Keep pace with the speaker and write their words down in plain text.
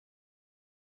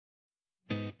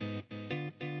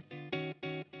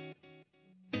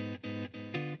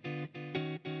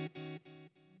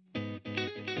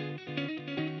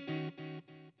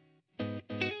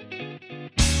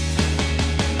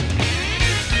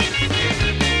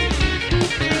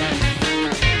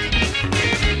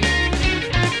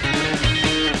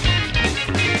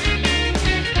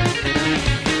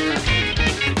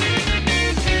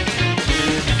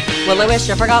Well, I wish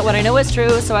I forgot what I know is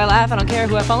true, so I laugh, I don't care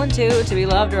who I've fallen to be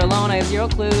loved or alone, I have zero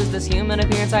clues. This human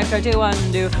appearance I've tried to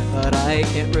undo, but I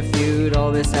can't refute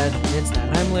all this evidence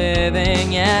that I'm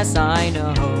living. Yes, I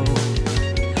know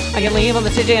I can leave on the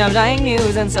stage, I'm dying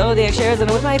news, and so the X shares it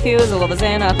with my fuse. The love is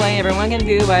in a play, everyone can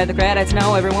view. By the credits,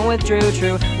 no, everyone withdrew.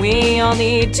 True, we all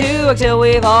need to until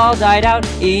we've all died out,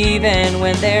 even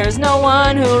when there's no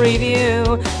one who'll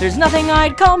review. There's nothing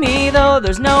I'd call me, though,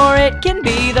 there's nowhere it can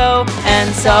be, though,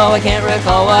 and so I can't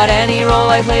recall what any role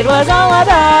I played was all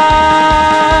about.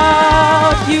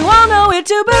 You all know it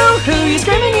too, boo, who you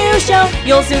scream and you shout.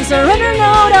 You'll soon surrender,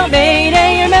 no doubt.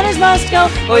 Mayday, your manners must go.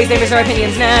 Always neighbors, our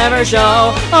opinions never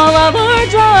show. All of our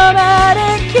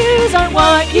dramatic cues aren't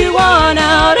what you want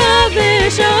out of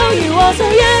this show. You also,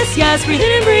 yes, yes, breathe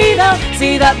in and breathe out.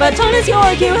 See that baton is your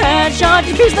cue. Headshot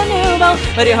to pierce the nouveau,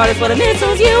 but your heart is full of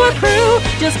missiles you accrue.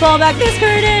 Just pull back this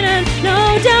curtain and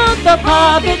no doubt the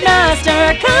puppet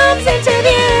master comes into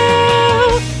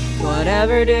view.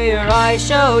 Whatever do your eyes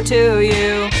show to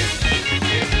you?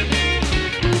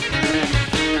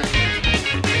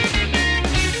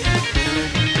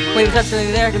 We've touched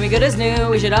something there, can be good as new.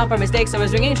 We should up our mistakes, so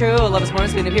it's ringing true. Love is born,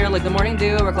 sweet and pure like the morning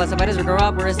dew. We're classified as we grow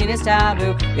up, we're seen as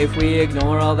taboo. If we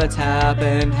ignore all that's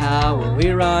happened, how will we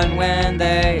run when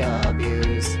they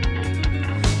abuse?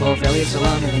 Well, failure to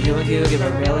love and you and you give a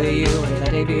reality to you when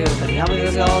that debut. But the album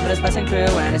is all that is passing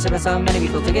through, and it's about so many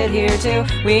people to get here too.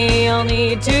 We all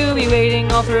need to be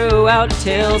waiting all throughout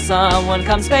till someone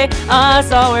comes pay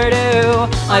us our due.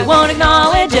 I won't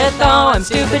acknowledge it though, I'm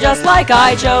stupid just like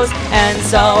I chose, and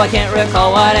so I can't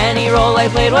recall what any role I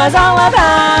played was all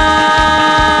about.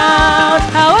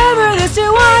 However, this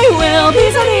too I will be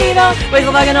sonido. Wait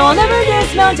till I know I'll never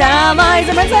dismount. Allies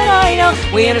and friends that I know,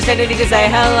 we understand the need to say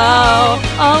hello.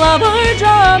 All of our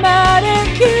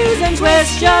dramatic cues and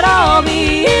twists should all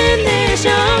be in this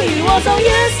show. You also,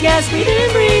 yes, yes, breathe in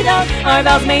and breathe out. Our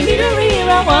vows may need a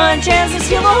reroute. One chance to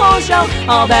steal the whole show.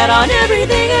 I'll bet on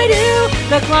everything I do.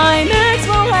 The climax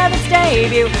will have its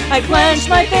debut. I clench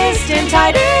my fist in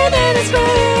tighter than a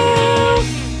screw.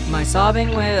 My sobbing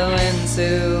will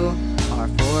ensue. Our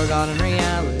foregone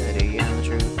reality and the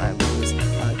truth I lose.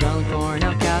 A drunk or an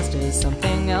outcast is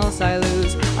something else I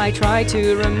lose. I try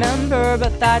to remember,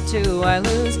 but that too I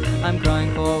lose. I'm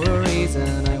crying for a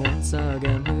reason I once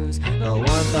again lose. The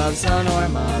warmth of son or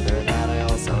mother that I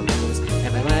also lose.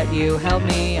 If I let you help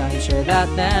me, I'm sure that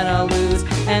then I'll lose.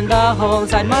 And the hole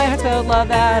inside my heart felt love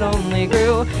that only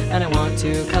grew. And I want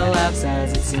to collapse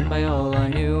as it seemed by all I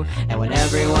knew. And when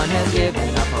everyone has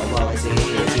given up, oh, all I see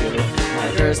is you.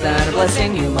 A curse and a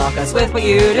blessing, you mock us with what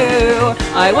you do.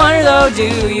 I wonder though,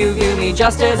 do you view me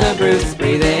just as a bruise?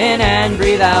 Breathe in and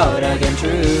breathe out again,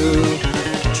 true.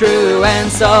 True,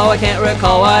 and so I can't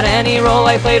recall what any role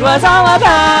I played was all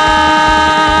about.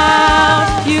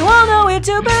 You all know it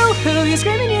too, boo, who you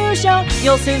scream and you shout.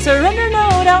 You'll soon surrender,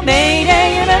 no doubt.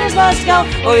 Mayday, your manners must go.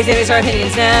 Always say our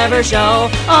opinions never show.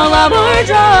 All of our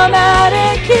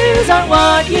dramatic cues aren't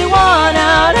what you want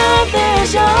out of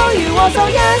this show. You also,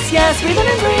 yes, yes, breathe in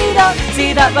and breathe out.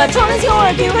 See that baton is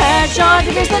your cue. Headshot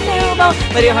to pierce the nouveau,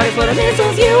 but your heart is full of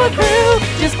missiles you accrue.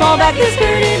 Just pull back this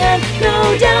curtain and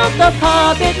no doubt the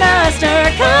puppet master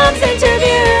comes into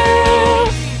view.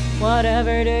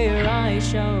 Whatever do your eyes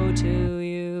show